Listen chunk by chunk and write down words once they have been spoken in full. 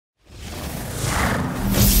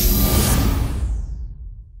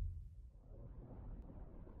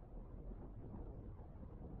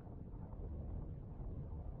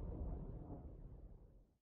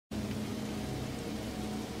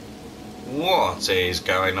What is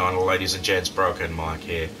going on, ladies and gents? Broken Mike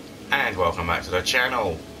here, and welcome back to the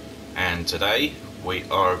channel. And today we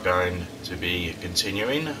are going to be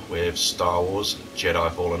continuing with Star Wars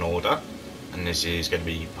Jedi Fallen Order, and this is going to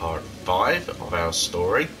be part 5 of our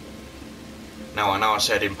story. Now I know I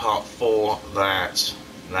said in part 4 that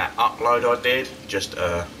upload I did just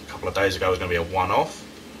a couple of days ago was going to be a one-off.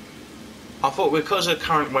 I thought because of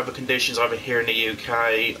current weather conditions over here in the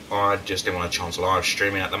UK, I just didn't want a chance live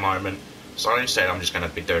streaming at the moment. So instead I'm just going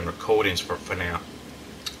to be doing recordings for now.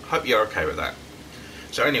 Hope you're okay with that.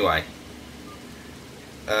 So anyway,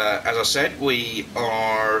 as I said, we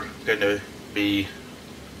are going to be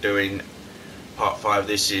doing part 5.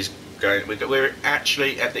 This is we're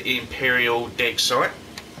actually at the Imperial dig site.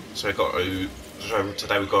 So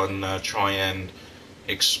today we've got to try and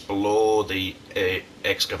explore the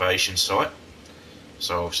excavation site.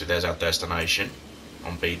 So obviously there's our destination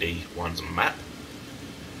on BD1's map.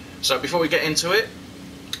 So before we get into it,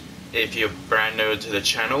 if you're brand new to the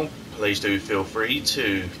channel, please do feel free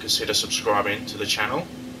to consider subscribing to the channel,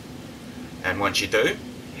 and once you do,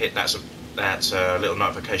 hit that little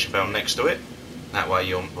notification bell next to it. That way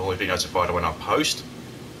you'll always be notified when I post.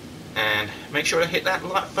 And make sure to hit that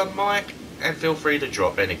like for Mike, and feel free to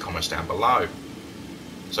drop any comments down below.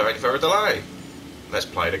 So any further delay, let's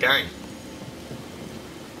play the game.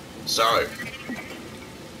 So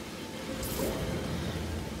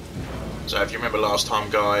if you remember last time,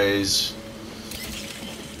 guys,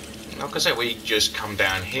 like I said, we just come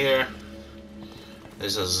down here. We're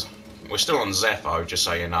still on Zepho, just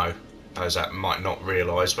so you know, those that might not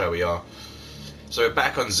realise where we are. So we're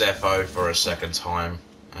back on Zepho for a second time,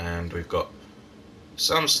 and we've got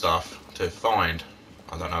some stuff to find.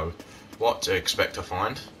 I don't know what to expect to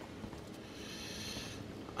find.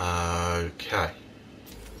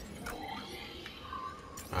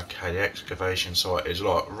 Okay, the excavation site is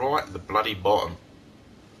like right at the bloody bottom.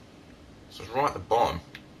 So it's right at the bottom.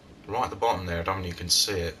 Right at the bottom there, I don't know if you can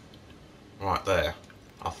see it. Right there,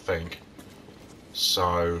 I think.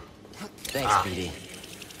 So... Thanks, BD.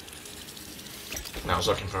 Now I was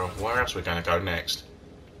looking for where else we're going to go next.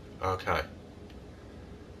 Okay.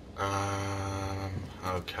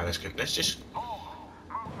 Okay, let's just...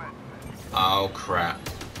 Oh, crap.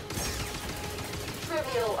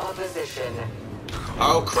 Trivial opposition.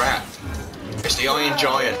 Oh, crap. It's the Iron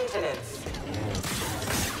Giant.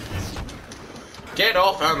 Get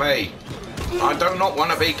off of me. I do not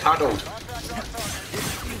want to be cuddled.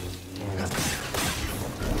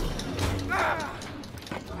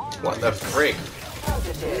 What the frick?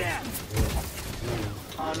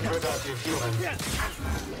 Unproductive human.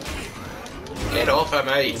 Get off of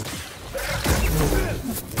me.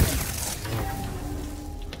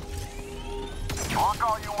 Walk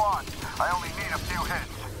all you want. I only need a few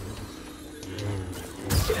hits.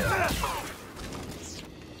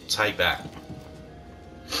 Take that.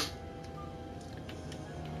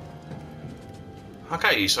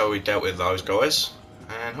 Okay, so we dealt with those guys.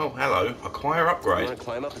 And oh, hello, acquire upgrade. You want to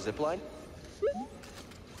climb up a zip line?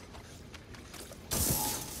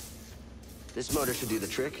 This motor should do the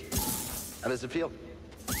trick. How does it feel?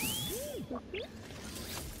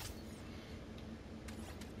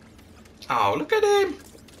 Oh, look at him!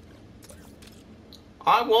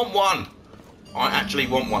 I want one! I actually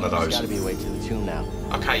want one of There's those. gotta be a way to the tomb now.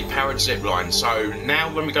 Okay, powered zip line. So now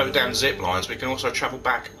when we go down zip lines, we can also travel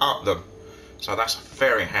back up them. So that's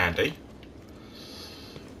very handy.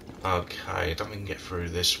 Okay, don't even get through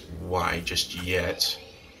this way just yet.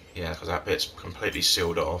 Yeah, because that bit's completely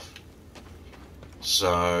sealed off.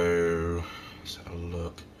 So let's have a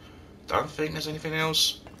look. Don't think there's anything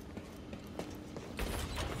else.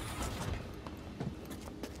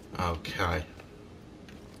 Okay.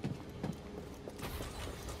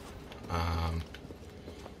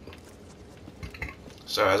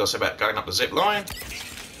 So as I said about going up the zip line,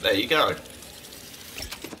 there you go.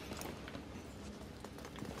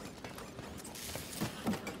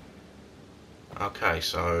 Okay,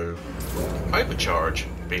 so overcharge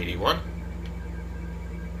BD1.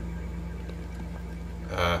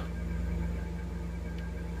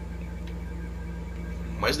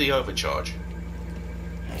 Where's the overcharge?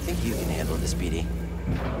 I think you can handle this, BD.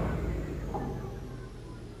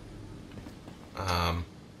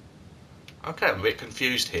 Okay, I'm a bit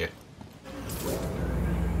confused here.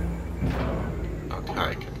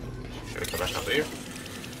 Okay, should we go back up here?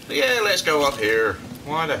 Yeah, let's go up here.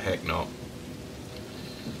 Why the heck not?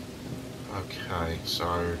 Okay,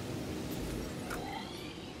 so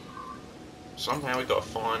somehow we got to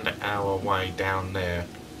find our way down there.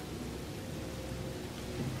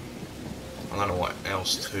 I don't know what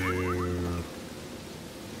else to...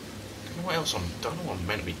 what else don't know what I'm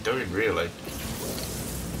meant to be doing really.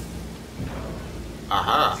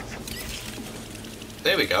 Aha!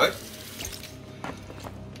 There we go.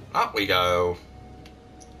 Up we go.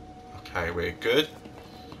 Okay, we're good.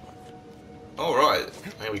 Alright,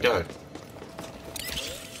 there we go.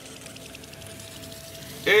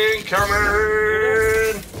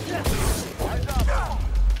 Incoming!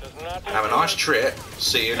 Have a nice trip.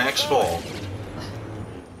 See you next fall.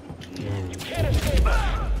 You can't escape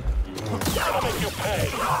us. I'll make you pay.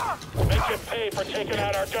 Make you pay for taking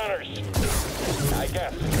out our gunners. I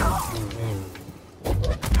guess.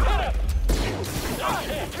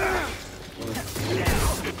 Hit him!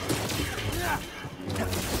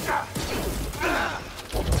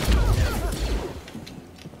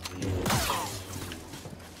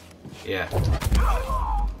 Yeah.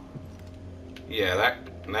 Yeah,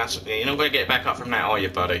 that's you're not gonna get back up from that, are you,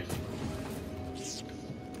 buddy?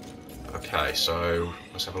 Okay, so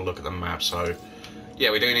let's have a look at the map. So,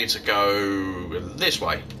 yeah, we do need to go this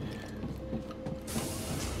way.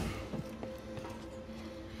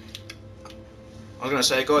 I was going to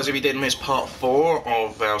say, guys, if you did miss part 4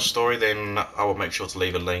 of our story, then I will make sure to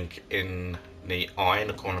leave a link in the eye in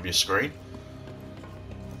the corner of your screen.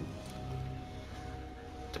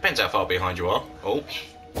 Depends how far behind you are. Oh.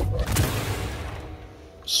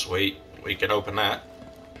 Sweet. We can open that.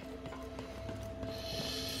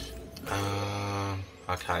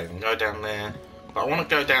 Okay, we can go down there. But I want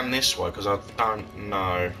to go down this way because I don't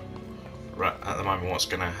know right at the moment what's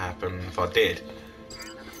going to happen if I did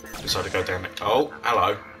decide to go down there. Oh,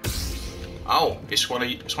 hello. Oh, it's one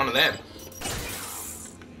of them.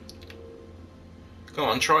 Go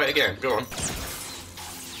on, try it again. Go on.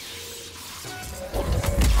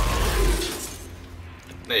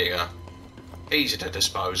 There you go. Easy to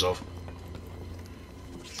dispose of.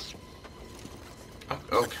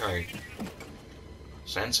 Okay.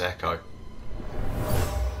 Sense echo.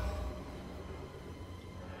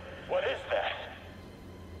 What is that?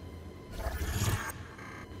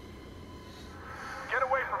 Get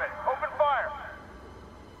away from it. Open fire.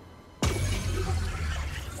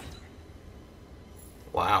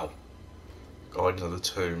 Wow. Guide to the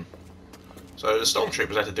tomb. So the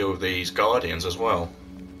stormtroopers had to deal with these guardians as well.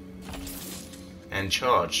 And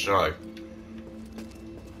charge,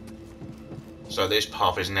 so this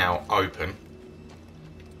path is now open.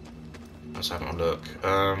 Let's have a look.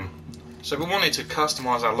 So if we wanted to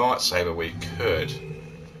customise our lightsaber, we could.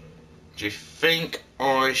 Do you think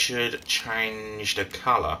I should change the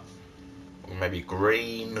colour? Or maybe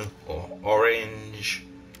green or orange?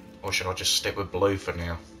 Or should I just stick with blue for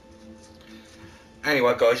now?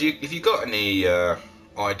 Anyway, guys, if you've got any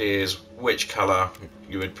ideas which colour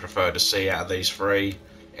you would prefer to see out of these 3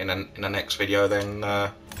 in the next video, then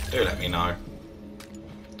do let me know.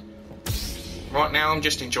 Right now I'm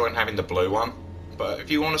just enjoying having the blue one, but if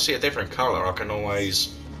you want to see a different colour, I'm always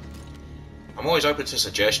open to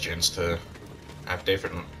suggestions to have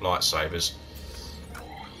different lightsabers.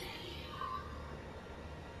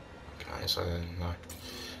 Okay, so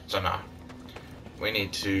no, we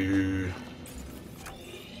need to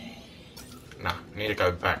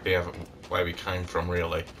go back the other way we came from,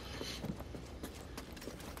 really.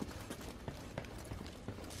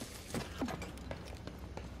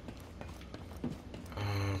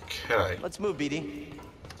 Okay. Let's move, BD.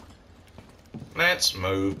 Let's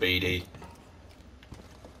move, BD.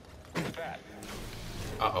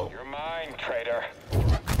 Uh-oh. You're mine, traitor.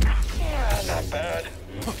 Not bad.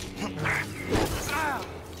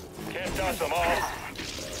 Can't dodge them all.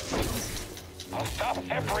 I'll stop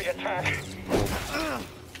every attack.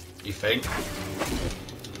 You think?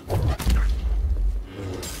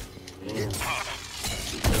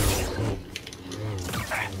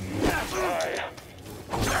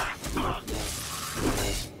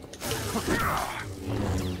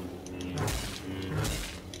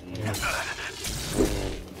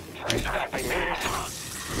 Try stopping me.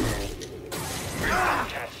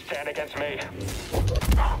 Can't stand against me.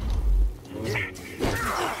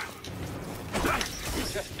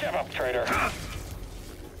 Just give up, traitor.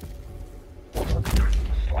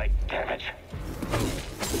 Slight damage.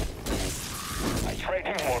 I trade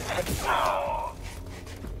him more.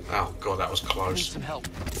 Oh god, that was Need close. some help.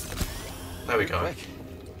 There we go. Quick.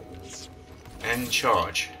 And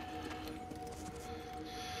charge.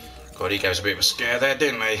 God, he gave us a bit of a scare there,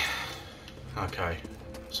 didn't he? Okay,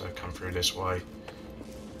 so come through this way.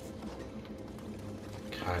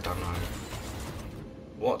 Okay, I don't know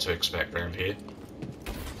what to expect around here.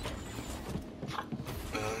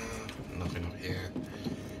 Nothing up here.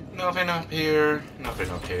 Nothing up here. Nothing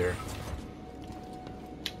up here.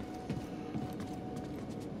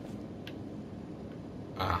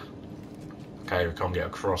 Ah, I can't get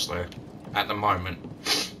across there at the moment.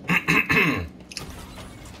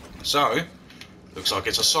 So, looks like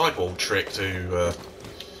it's a sidewall trick to...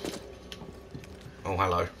 Oh,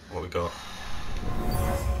 hello. What we got?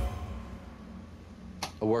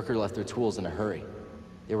 A worker left their tools in a hurry.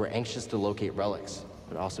 They were anxious to locate relics,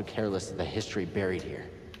 but also careless of the history buried here.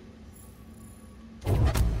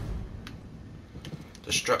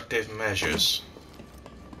 Destructive measures.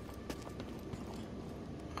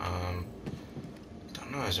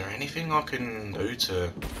 Don't know, is there anything I can do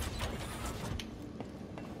to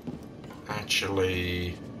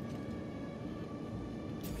actually...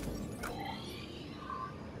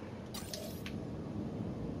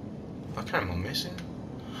 Okay, am I missing?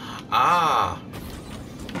 Ah!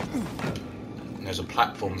 There's a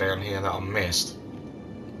platform down here that I missed.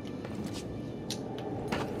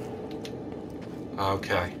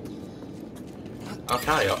 Okay.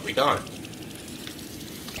 Okay, up we go.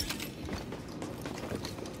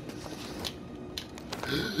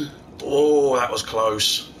 Oh, that was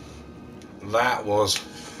close. That was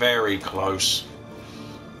very close.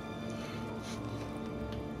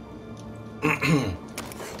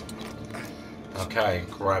 Okay,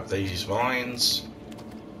 grab these vines.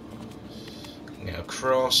 Get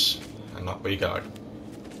across, and up we go.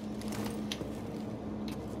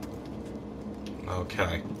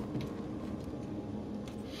 Okay.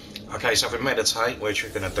 Okay, so if we meditate, which we're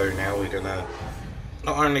going to do now, we're going to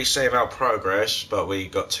not only save our progress, but we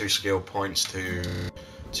got 2 skill points to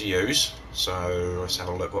use. So let's have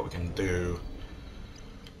a look what we can do.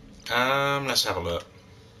 Let's have a look.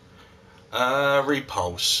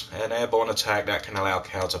 Repulse. An airborne attack that can allow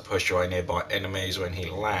Cal to push away nearby enemies when he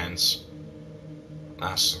lands.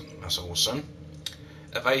 That's awesome.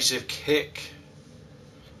 Evasive kick.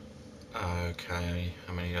 Okay,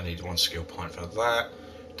 I need 1 skill point for that.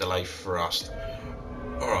 Delay thrust.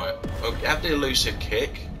 Alright, we'll have the elusive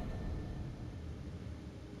kick.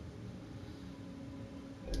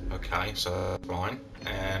 Okay, so fine.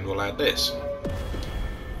 And we'll add this.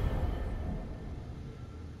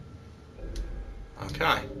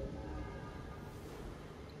 Okay.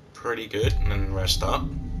 Pretty good, and then rest up.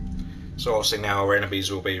 So obviously now our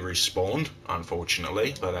enemies will be respawned,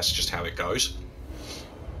 unfortunately, but that's just how it goes.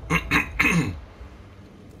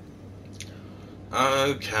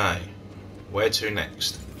 Okay, where to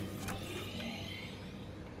next?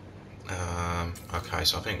 Okay,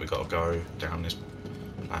 so I think we've got to go down this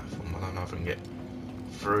platform. I don't know if we can get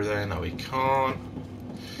through there. No, we can't.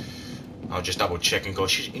 I'll just double check, and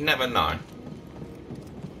gosh, you never know.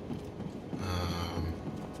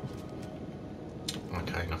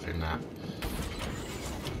 Okay, nothing that.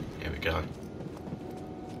 Here we go.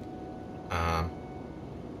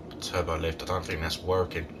 Turbo lift, I don't think that's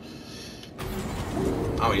working.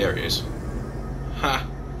 Oh, yeah, it is. Ha!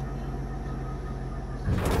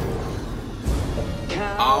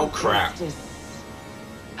 Oh, crap.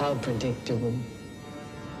 How predictable.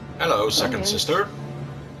 Hello, second sister.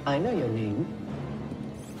 I know your name,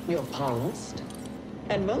 your past,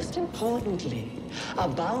 and most importantly,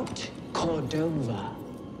 about Cordova.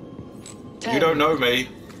 You don't know me.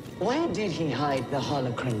 Where did he hide the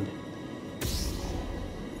holocron?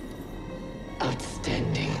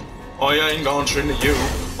 Outstanding. I ain't answering to you.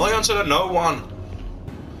 I answer to no one.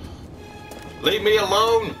 Leave me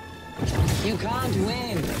alone. You can't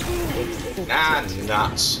win. Nah,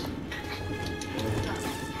 nuts.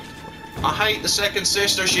 I hate the second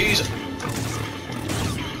sister. She's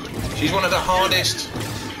one of the hardest.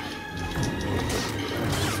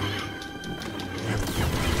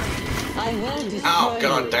 I will destroy Oh,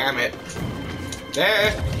 god you. damn it.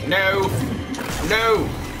 There. No. No.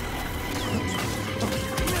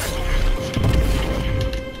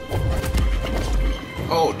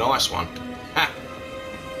 Oh, nice one. Ha.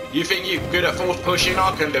 You think you're good at force pushing?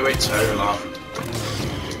 I can do it too, love.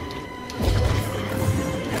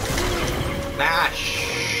 Nah,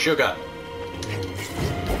 sugar.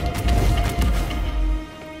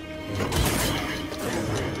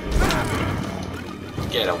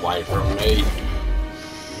 Get away from me.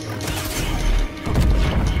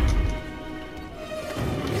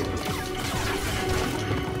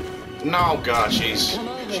 No, God, she's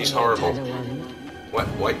horrible.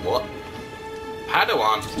 Wait, what?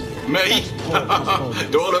 Padawan? Me?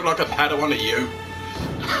 Do I look like a Padawan to you?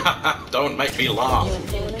 Don't make me laugh.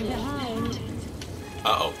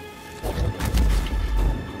 Uh-oh.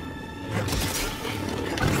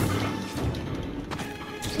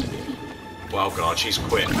 Well, God, she's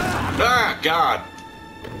quit. Ah, God!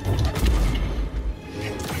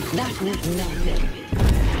 That was nothing.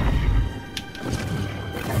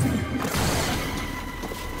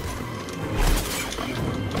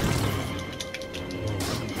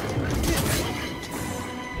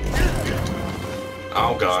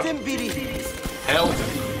 Oh god. Help!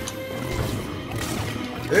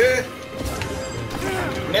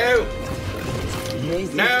 No! This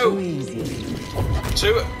is No. too easy.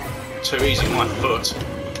 Too easy, my foot.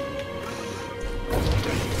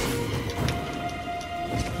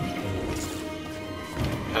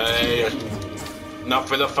 Hey, enough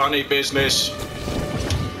with the funny business.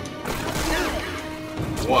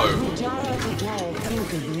 Whoa. Jara Katal,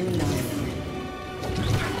 think of you now.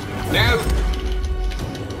 No!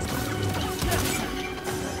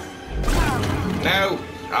 No!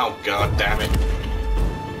 Oh god damn it.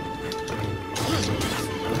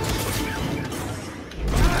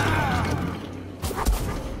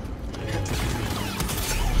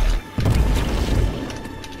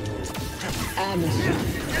 Amateur.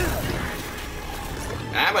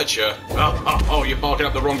 Amateur? Oh, you're barking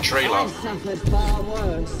up the wrong tree, I've love. suffered far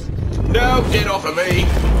worse. No, get off of me!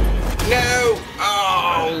 No!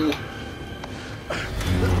 Oh!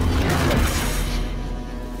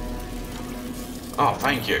 Oh,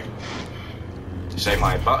 thank you. To save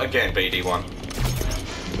my butt again, BD1.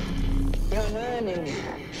 You're learning.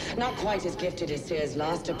 Not quite as gifted as Sear's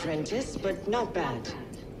last apprentice, but not bad.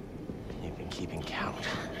 You've been keeping count.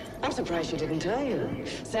 I'm surprised she didn't tell you.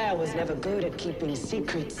 Sarah was never good at keeping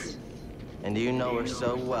secrets. And you know her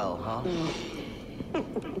so well, huh?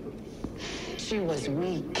 She was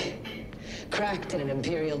weak. Cracked in an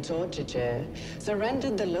Imperial torture chair.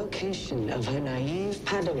 Surrendered the location of her naive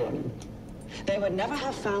Padawan. They would never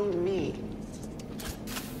have found me.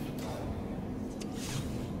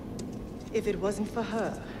 If it wasn't for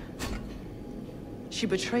her, she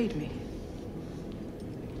betrayed me.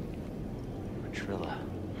 Trilla.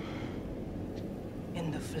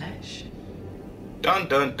 In the flesh. Dun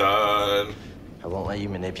dun dun. I won't let you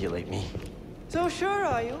manipulate me. So sure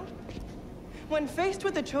are you? When faced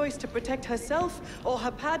with the choice to protect herself or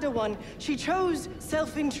her Padawan, she chose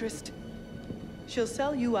self-interest. She'll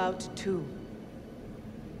sell you out too.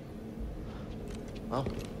 Well,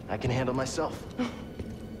 I can handle myself.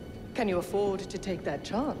 Can you afford to take that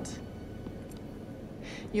chance?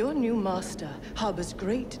 Your new master harbors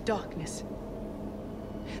great darkness.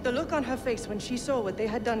 The look on her face when she saw what they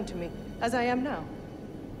had done to me, as I am now.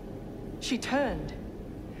 She turned,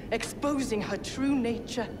 exposing her true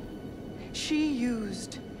nature. She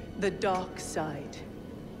used the dark side.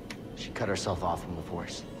 She cut herself off from the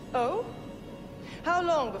Force. Oh? How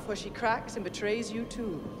long before she cracks and betrays you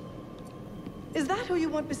too? Is that who you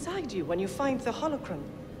want beside you when you find the holocron?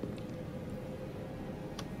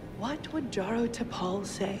 What would Jaro Tapal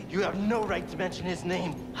say? You have no right to mention his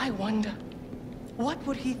name. I wonder, what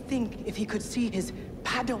would he think if he could see his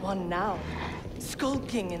Padawan now,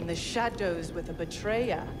 skulking in the shadows with a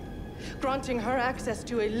betrayer, granting her access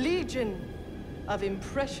to a legion of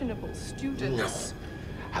impressionable students?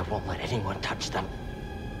 No, I won't let anyone touch them.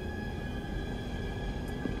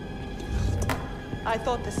 I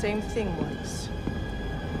thought the same thing once.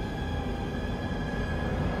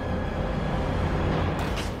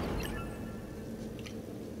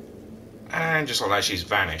 And just like that, she's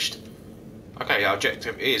vanished. Okay, our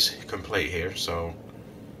objective is complete here, so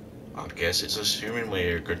I guess it's assuming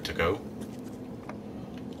we're good to go.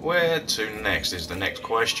 Where to next is the next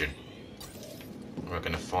question. We're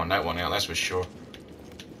going to find that one out, that's for sure.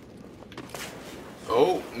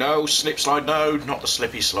 Oh, no, slip slide, no, not the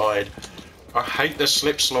slippy slide. I hate the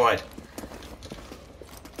slip slide.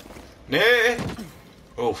 Nah.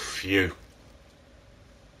 Oh, phew.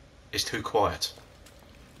 It's too quiet.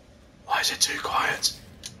 Why is it too quiet?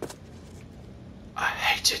 I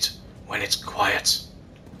hate it when it's quiet.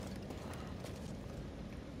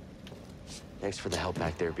 Thanks for the help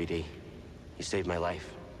back there, BD. You saved my life.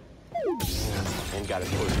 And got us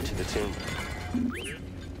closer to the tomb.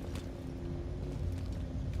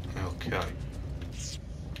 Okay.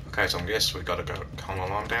 Okay, so I guess we gotta go come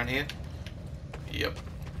along down here. Yep.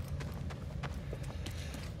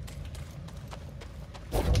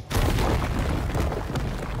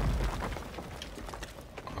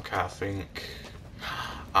 Okay, I think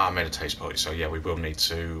meditation point. So yeah, we will need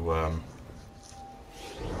to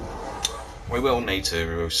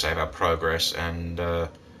save our progress and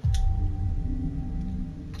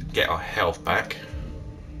get our health back.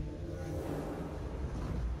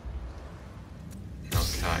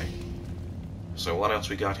 Okay. So what else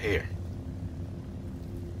we got here?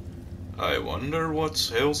 I wonder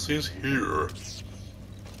what else is here.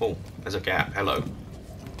 Oh, there's a gap. Hello.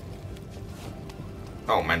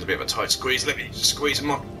 Oh man, it's a bit of a tight squeeze. Let me squeeze in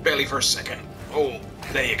my belly for a second. Oh,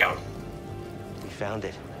 there you go. We found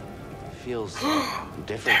it. Feels different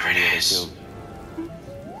There from it the other is. tomb.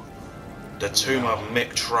 The tomb of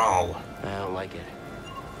Mick Troll. I don't like it.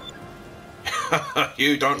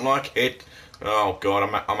 You don't like it? Oh god,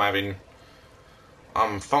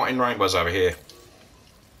 I'm fighting rainbows over here.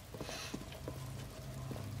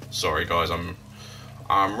 Sorry guys,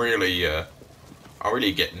 I'm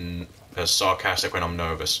really getting sarcastic when I'm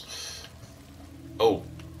nervous. Oh,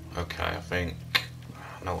 okay, I think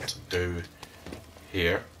I know what to do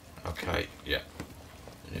here. Okay, yeah.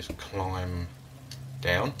 Just climb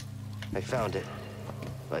down. I found it,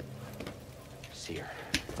 but Seer,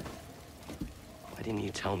 why didn't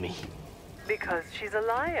you tell me? Because she's a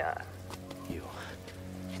liar. You.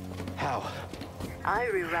 How? I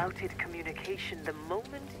rerouted communication the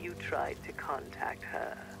moment you tried to contact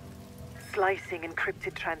her. Slicing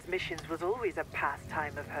encrypted transmissions was always a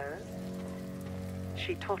pastime of hers.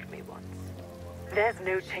 She taught me once. There's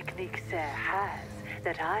no technique Sarah has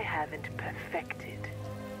that I haven't perfected.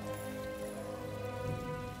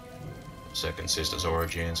 Second Sister's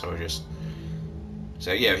origin, so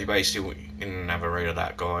yeah, if you basically can have a read of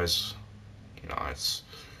that, guys. You know, it's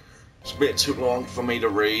a bit too long for me to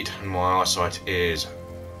read, and my eyesight is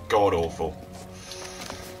god awful.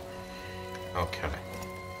 Okay.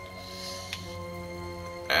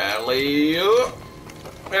 Alley,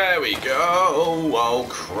 there we go. Oh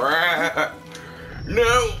crap!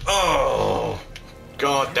 No! Oh,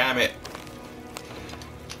 god damn it!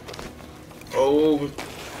 Oh.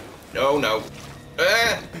 Oh no.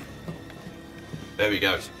 Ah! There we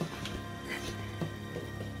go.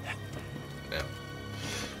 Now.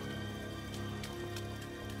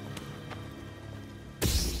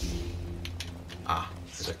 Ah,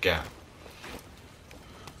 there's a gap.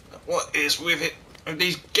 What is with it?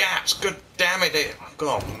 These gaps, god damn it.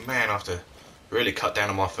 God man, I have to really cut down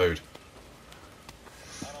on my food.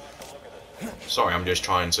 Sorry, I'm just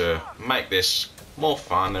trying to make this more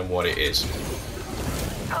fun than what it is.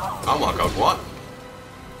 Oh my god, what?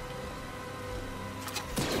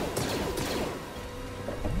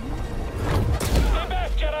 Stand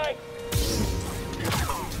back, Jedi!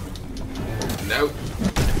 No.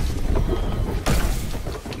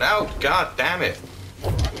 No, god damn it.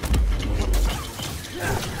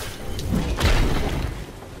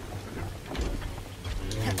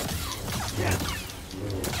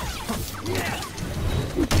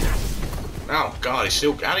 Oh god, he's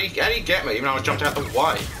still. How did he get me even though I jumped out the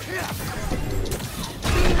way?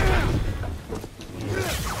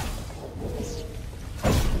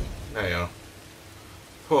 There you are.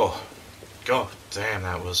 Oh, god damn,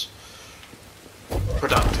 that was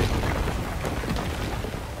productive.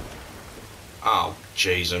 Oh,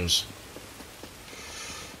 Jesus.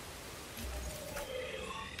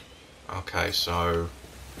 Okay, so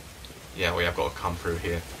yeah, we have got to come through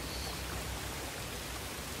here.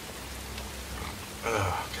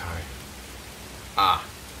 Okay. Ah,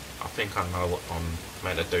 I think I know what I'm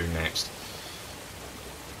meant to do next.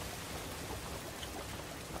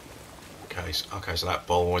 Okay, so that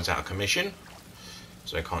ball went out of commission,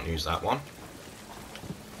 so I can't use that one.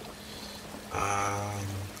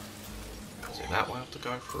 Is it that way I have to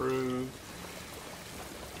go through?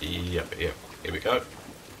 Yep, here we go.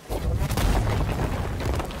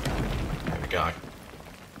 There we go.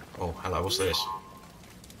 Oh, hello, what's this?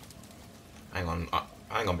 Hang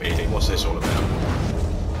on, BD, what's this all about?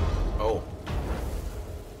 Oh.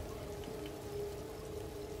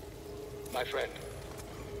 My friend,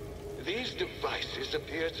 these devices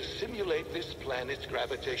appear to simulate this planet's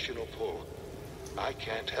gravitational pull. I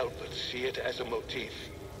can't help but see it as a motif.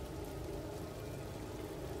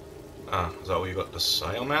 Ah, is that all you got to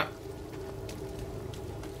say on that?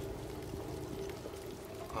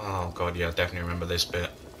 Oh god, yeah, I definitely remember this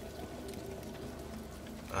bit.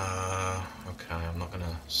 Okay, I'm not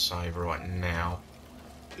gonna save right now.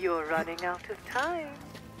 You're running out of time.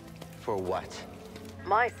 For what?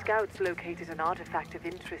 My scouts located an artifact of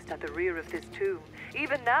interest at the rear of this tomb.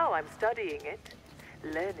 Even now I'm studying it,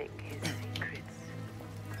 learning his secrets.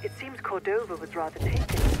 It seems Cordova was rather taken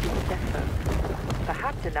with the Zephyr.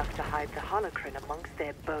 Perhaps enough to hide the holocron amongst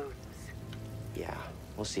their bones. Yeah,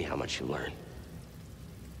 we'll see how much you learn.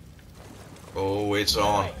 Oh, it's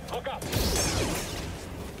on. Look up!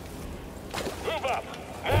 Move up!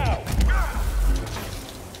 Now!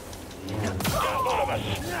 Get one of us!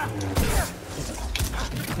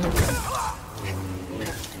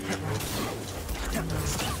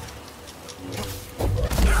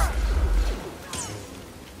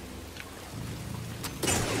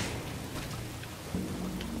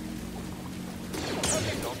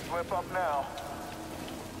 Don't slip up now.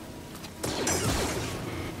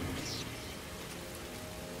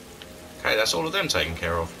 Okay, that's all of them taken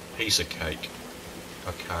care of. Piece of cake.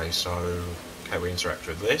 Okay, so okay, we interact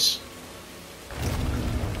with this.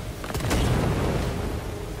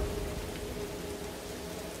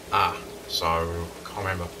 So, can't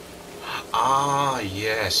remember. Ah,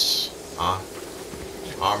 yes. I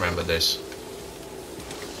remember this.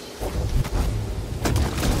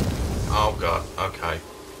 Oh god, okay.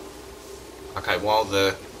 Okay, while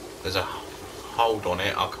there's a hold on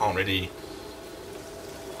it, I can't really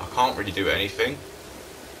do anything.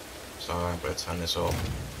 So I better turn this off.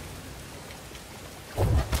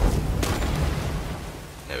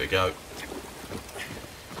 There we go.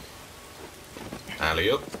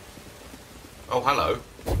 Alley-up. Oh, hello.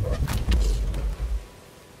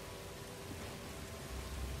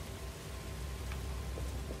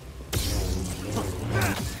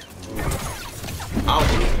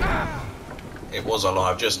 Oh, it was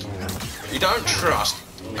alive. Just, you don't trust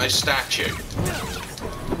a statue.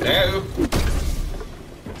 No.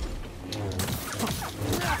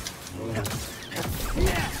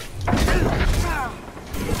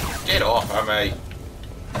 Get off of me.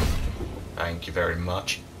 Thank you very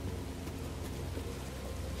much.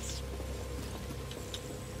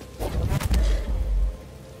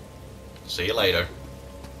 See you later.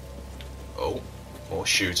 Oh, more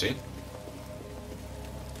shooting.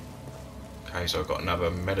 Okay, so I've got another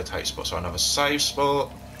meditate spot, so another save spot.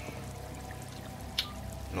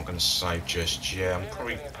 I'm not going to save just yet. I'm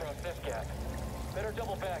probably. Better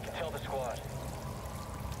double back and tell the squad.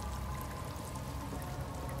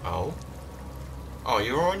 Oh. Oh,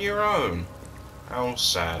 you're on your own. How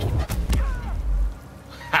sad.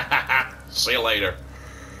 See you later.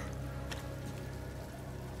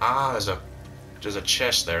 Ah, there's a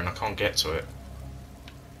chest there and I can't get to it.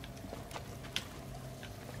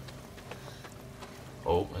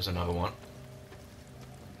 Oh, there's another one.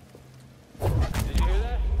 Did you hear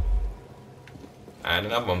that? And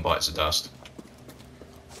another one bites the dust.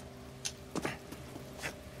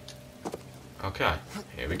 Okay,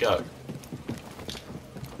 here we go.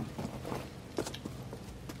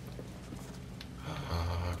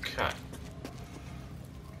 Okay.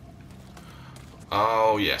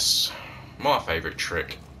 Oh yes, my favourite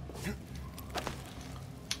trick.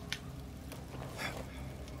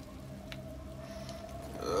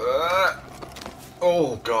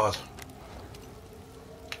 Oh god.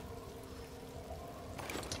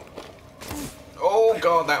 Oh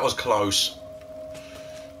god, that was close.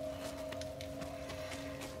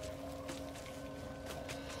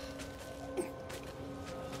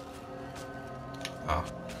 Ah,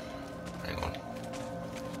 hang on.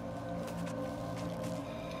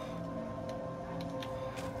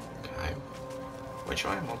 Okay, which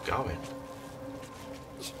way am I going?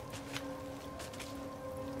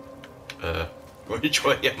 Which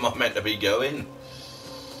way am I meant to be going?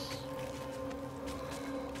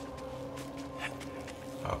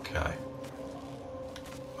 Okay.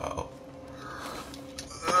 Uh-oh.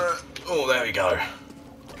 Oh, there we go.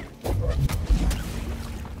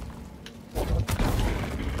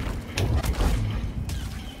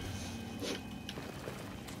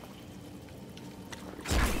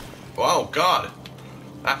 Oh god!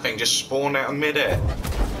 That thing just spawned out of mid-air.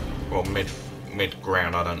 Well,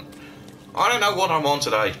 mid-ground, I don't know what I'm on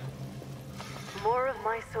today. More of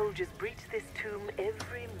my soldiers breach this tomb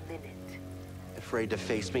every minute. Afraid to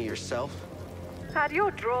face me yourself? Had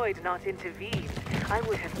your droid not intervened, I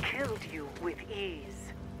would have killed you with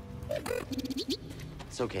ease.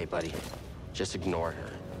 It's okay, buddy. Just ignore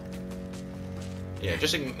her. Yeah,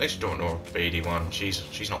 let's don't ignore a beady one.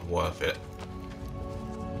 She's not worth it.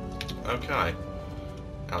 Okay.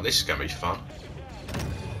 Now this is gonna be fun.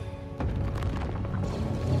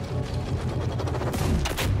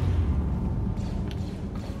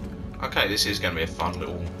 Okay, this is going to be a fun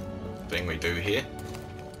little thing we do here.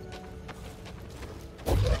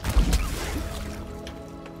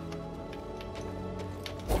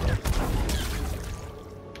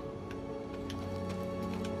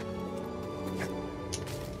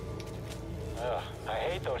 I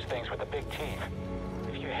hate those things with the big teeth.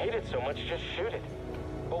 If you hate it so much, just shoot it.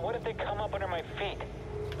 But what if they come up under my feet?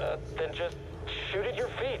 Then just shoot at your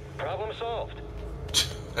feet. Problem solved.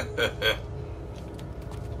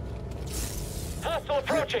 Hostile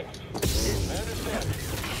approaching! I understand.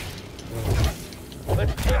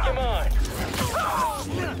 Let's take him on.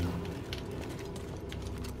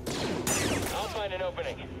 I'll find an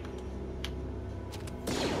opening.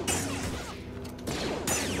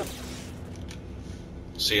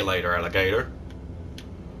 See you later, alligator.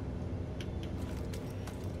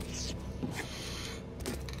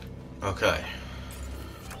 Okay.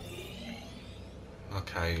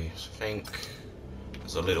 Okay, I think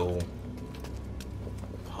there's a little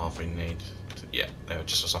path we need to, yeah, there,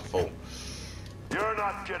 just as I thought. You're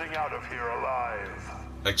not getting out of here alive.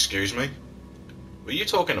 Excuse me? Were you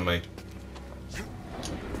talking to me?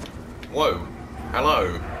 Whoa.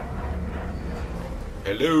 Hello.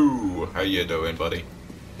 Hello. How you doing, buddy?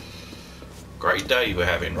 Great day we're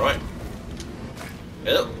having, right?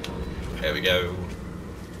 Yep. There we go.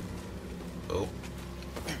 Oh.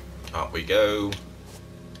 Up we go.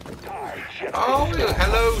 Oh,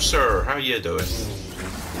 hello, sir. How you doing?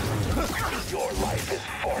 Your life is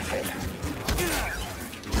forfeit.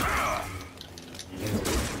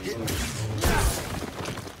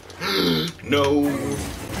 No.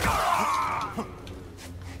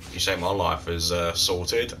 You say my life is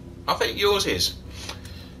sorted. I think yours is.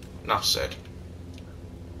 Enough said.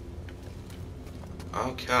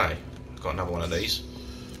 Okay. Got another one of these.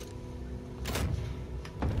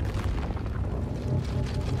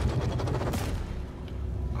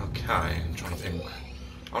 Okay, I'm trying to think.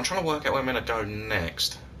 I'm trying to work out where I'm going to go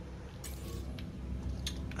next.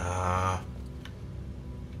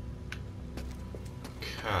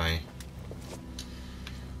 Okay.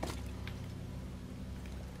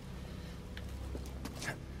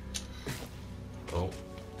 Oh.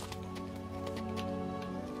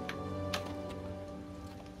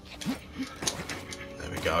 There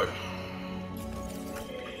we go.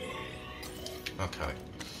 Okay.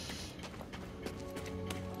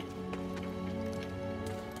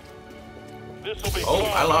 Oh,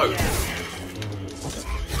 hello.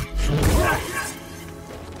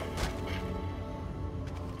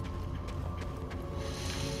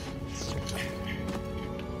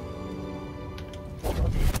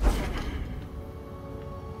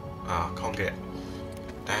 Ah, I can't get...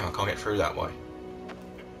 Damn, I can't get through that way.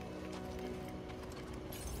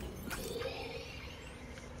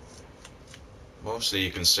 Well, obviously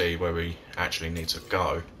you can see where we actually need to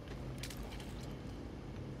go.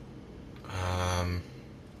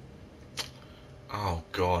 Oh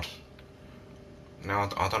god. Now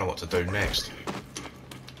I don't know what to do next.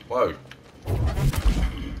 Whoa.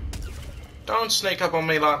 Don't sneak up on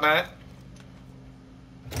me like that.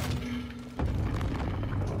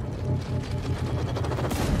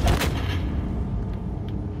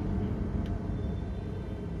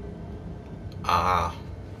 Ah.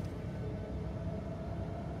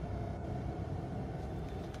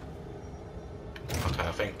 Okay,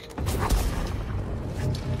 I think.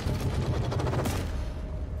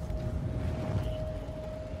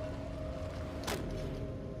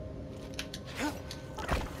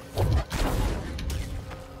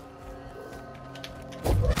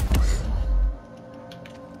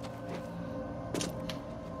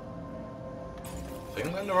 I think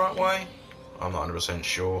I'm going the right way. I'm not 100%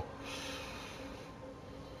 sure.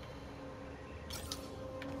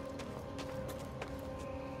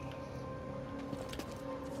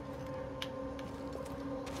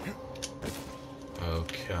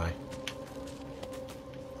 Okay.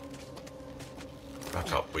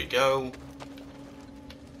 Back up we go.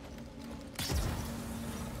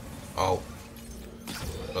 Oh.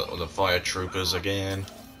 The fire troopers again.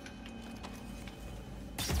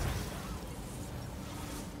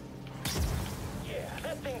 Yeah,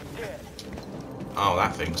 that thing's dead. Oh,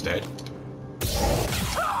 that thing's dead.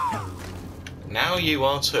 Now you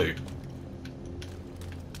are too.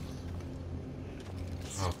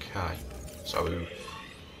 Okay. So,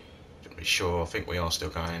 to be sure, I think we are still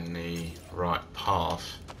going the right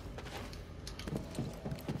path.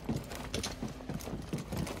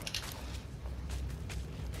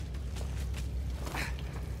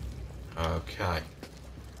 Okay.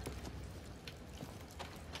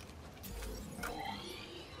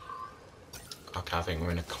 Okay, I think we're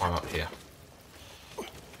going to climb up here.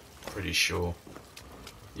 Pretty sure.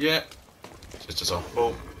 Yeah. Just as I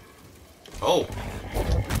thought. Oh!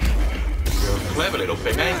 You're a clever little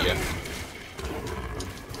thing, ain't you?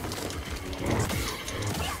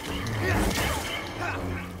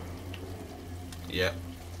 Yep.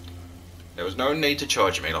 There was no need to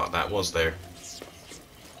charge me like that, was there?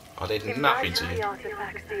 I did nothing to you. The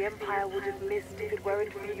artifacts the Empire would have missed if it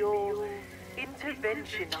weren't for your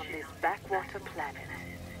intervention on this backwater planet.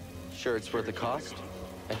 Sure it's worth the cost?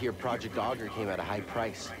 I hear Project Augur came at a high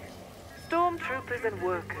price. Stormtroopers and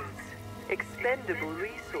workers. Expendable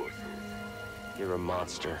resources. You're a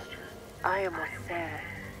monster. I am what Sarah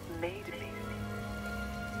made me.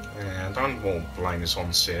 Yeah, don't all blame this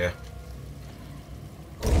on Seer.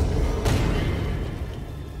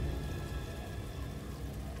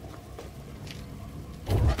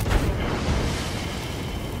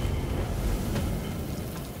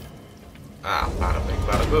 Ah, bada bing,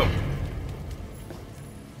 bada boom.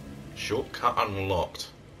 Shortcut unlocked.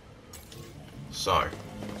 So.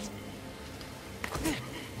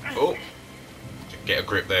 Oh. Get a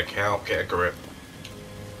grip there, Cal. Get a grip.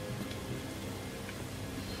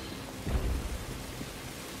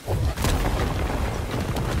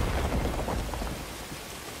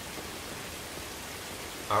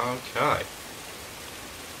 Okay.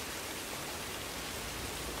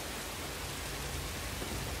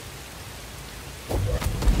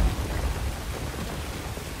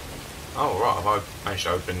 Oh right, I've managed to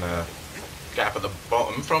open the gap at the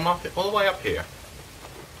bottom from up all the way up here.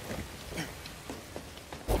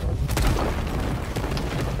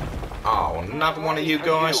 Oh, another one of you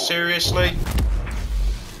guys, seriously?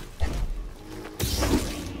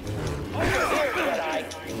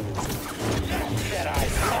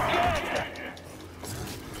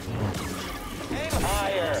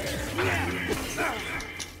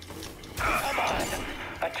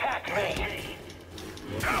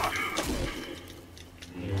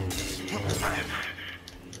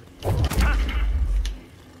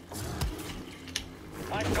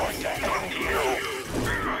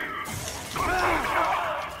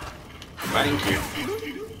 Thank you.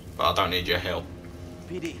 But I don't need your help.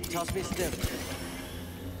 PD, toss me a stim.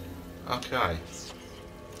 Okay.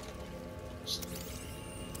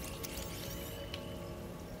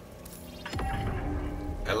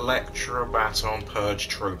 Electrobaton Purge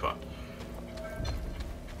Trooper.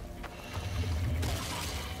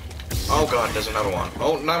 Oh god, there's another one.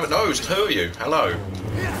 Oh no, it's two of you. Hello.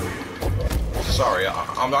 Sorry,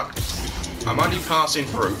 I'm only passing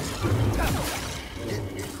through.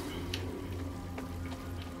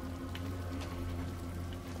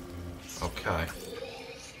 Okay.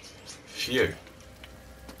 Phew.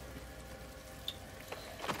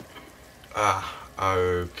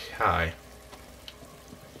 Okay. I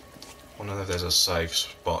wonder if there's a safe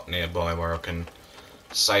spot nearby where I can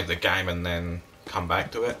save the game and then come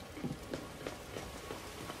back to it.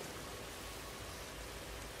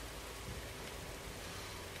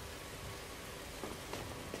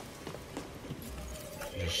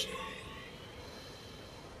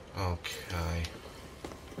 Okay.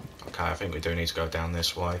 Okay, I think we do need to go down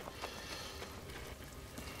this way.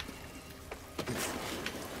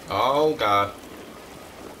 Oh god.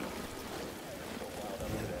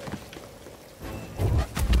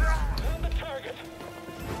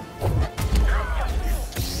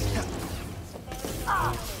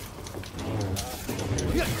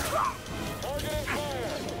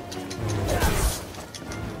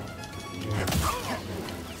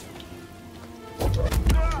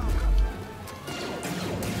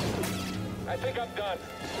 I think I'm done.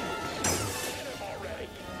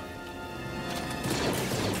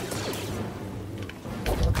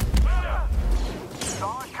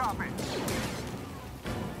 Solid copy.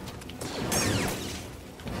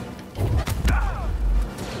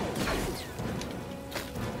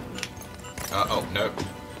 Oh, no.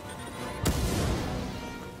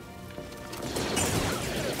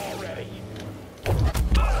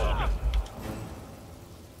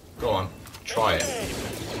 Go on, try it.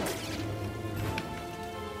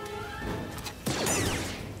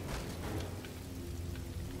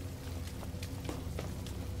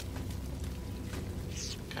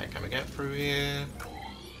 Okay, can we get through here?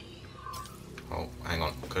 Oh, hang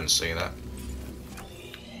on, couldn't see that.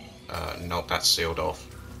 Nope, that's sealed off.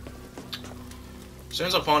 As soon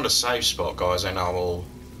as I find a safe spot, guys, then I will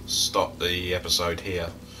stop the episode here.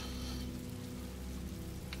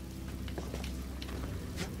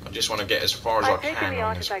 I just want to get as far as I I've taken can the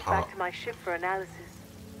on this artifact part. back to my ship for analysis.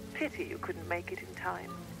 Pity you couldn't make it in time.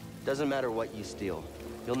 Doesn't matter what you steal.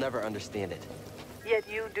 You'll never understand it. Yet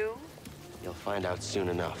you do? You'll find out soon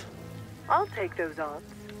enough. I'll take those odds.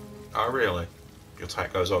 Oh, really? You'll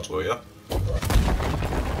take those odds, will you?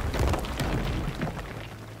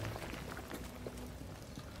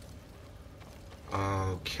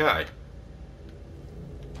 Okay.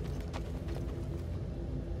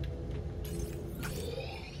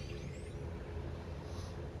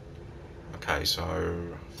 Okay, so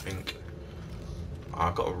I think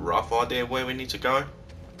I've got a rough idea where we need to go.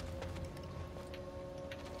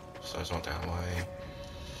 So it's not that way.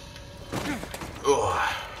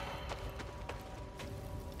 Ugh.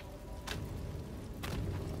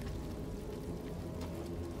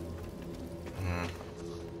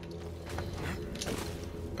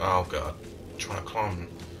 Oh god, trying to climb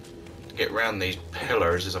to get around these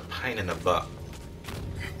pillars is a pain in the butt.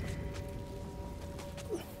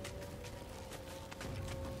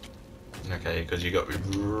 Okay, because you got to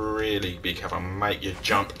really be careful and make your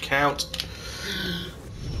jump count.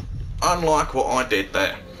 Unlike what I did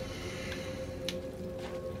there.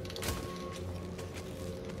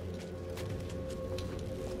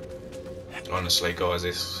 Honestly, guys,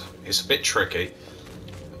 it's a bit tricky.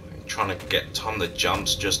 I'm trying to get time the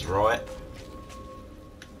jumps just right.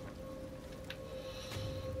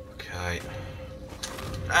 Okay.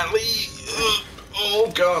 At least.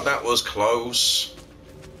 Oh god, that was close.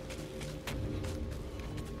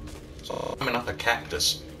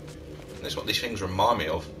 cactus. That's what these things remind me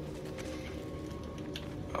of.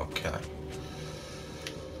 Okay.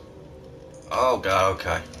 Oh god,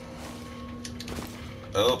 okay.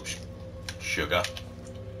 Oops. Sugar.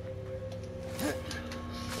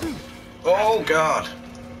 Oh god.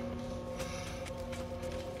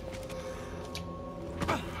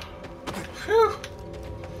 Phew.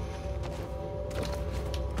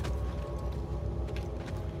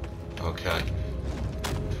 Okay.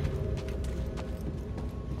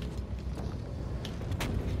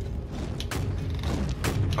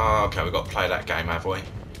 Oh, okay, we've got to play that game, have we?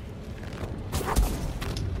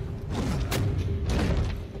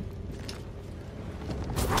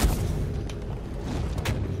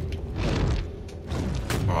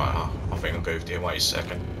 Alright, I think I goofed here. Wait a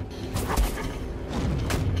second.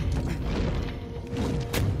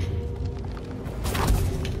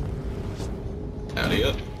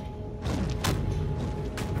 Elliot.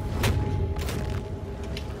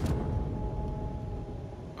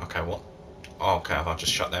 Okay, what? Oh, okay, I'll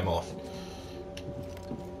just shut them off.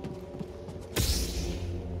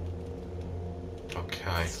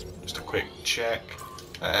 Okay, just a quick check.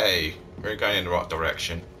 Hey, we're going in the right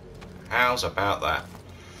direction. How's about that?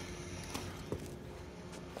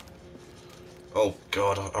 Oh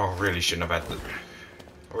god, I really shouldn't have had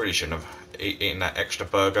I really shouldn't have eaten that extra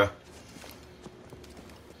burger.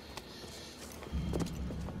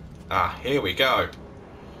 Ah, here we go.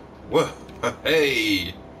 Whoa,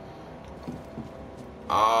 hey!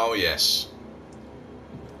 Oh yes.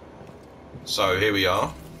 So here we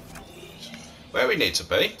are, where we need to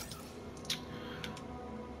be.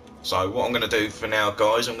 So what I'm going to do for now,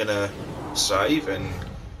 guys, I'm going to save and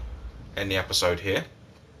end the episode here.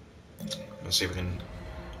 Let's see if we can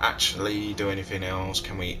actually do anything else.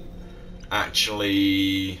 Can we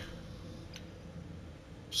actually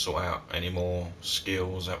sort out any more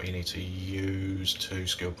skills that we need to use? 2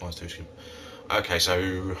 skill points, 2 skill. Okay,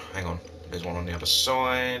 so hang on. There's one on the other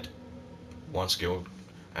side. 1 skill,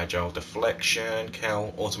 agile deflection.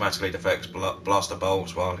 Cal automatically deflects blaster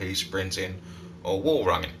bolts while he's sprinting or wall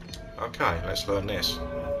running. Okay, let's learn this.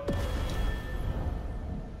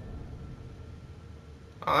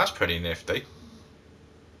 Oh, that's pretty nifty.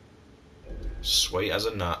 Sweet as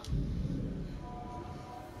a nut.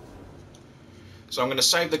 So I'm going to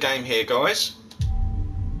save the game here, guys.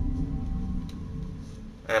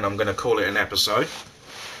 And I'm going to call it an episode.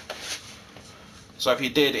 So if you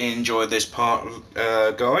did enjoy this part,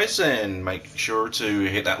 guys, then make sure to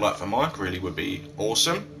hit that like for Mike. Really would be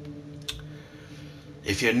awesome.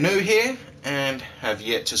 If you're new here and have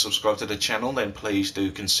yet to subscribe to the channel, then please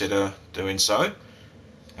do consider doing so.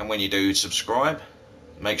 And when you do subscribe,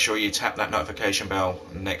 make sure you tap that notification bell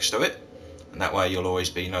next to it, and that way you'll always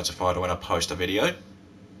be notified when I post a video.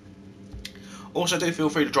 Also, do feel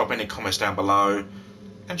free to drop any comments down below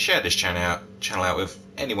and share this channel out with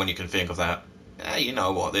anyone you can think of that, you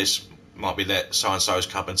know what, this might be that so-and-so's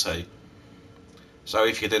cup of tea. So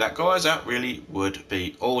if you do that, guys, that really would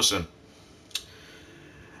be awesome.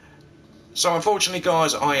 So unfortunately,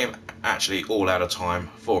 guys, I am actually all out of time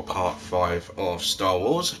for part 5 of Star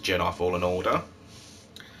Wars Jedi Fallen Order.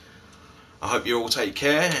 I hope you all take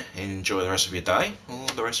care, enjoy the rest of your day, or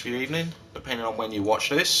the rest of your evening, depending on when you watch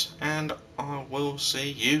this, and I will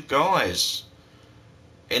see you guys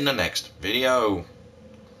in the next video.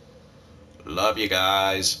 Love you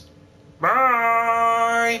guys.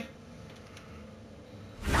 Bye!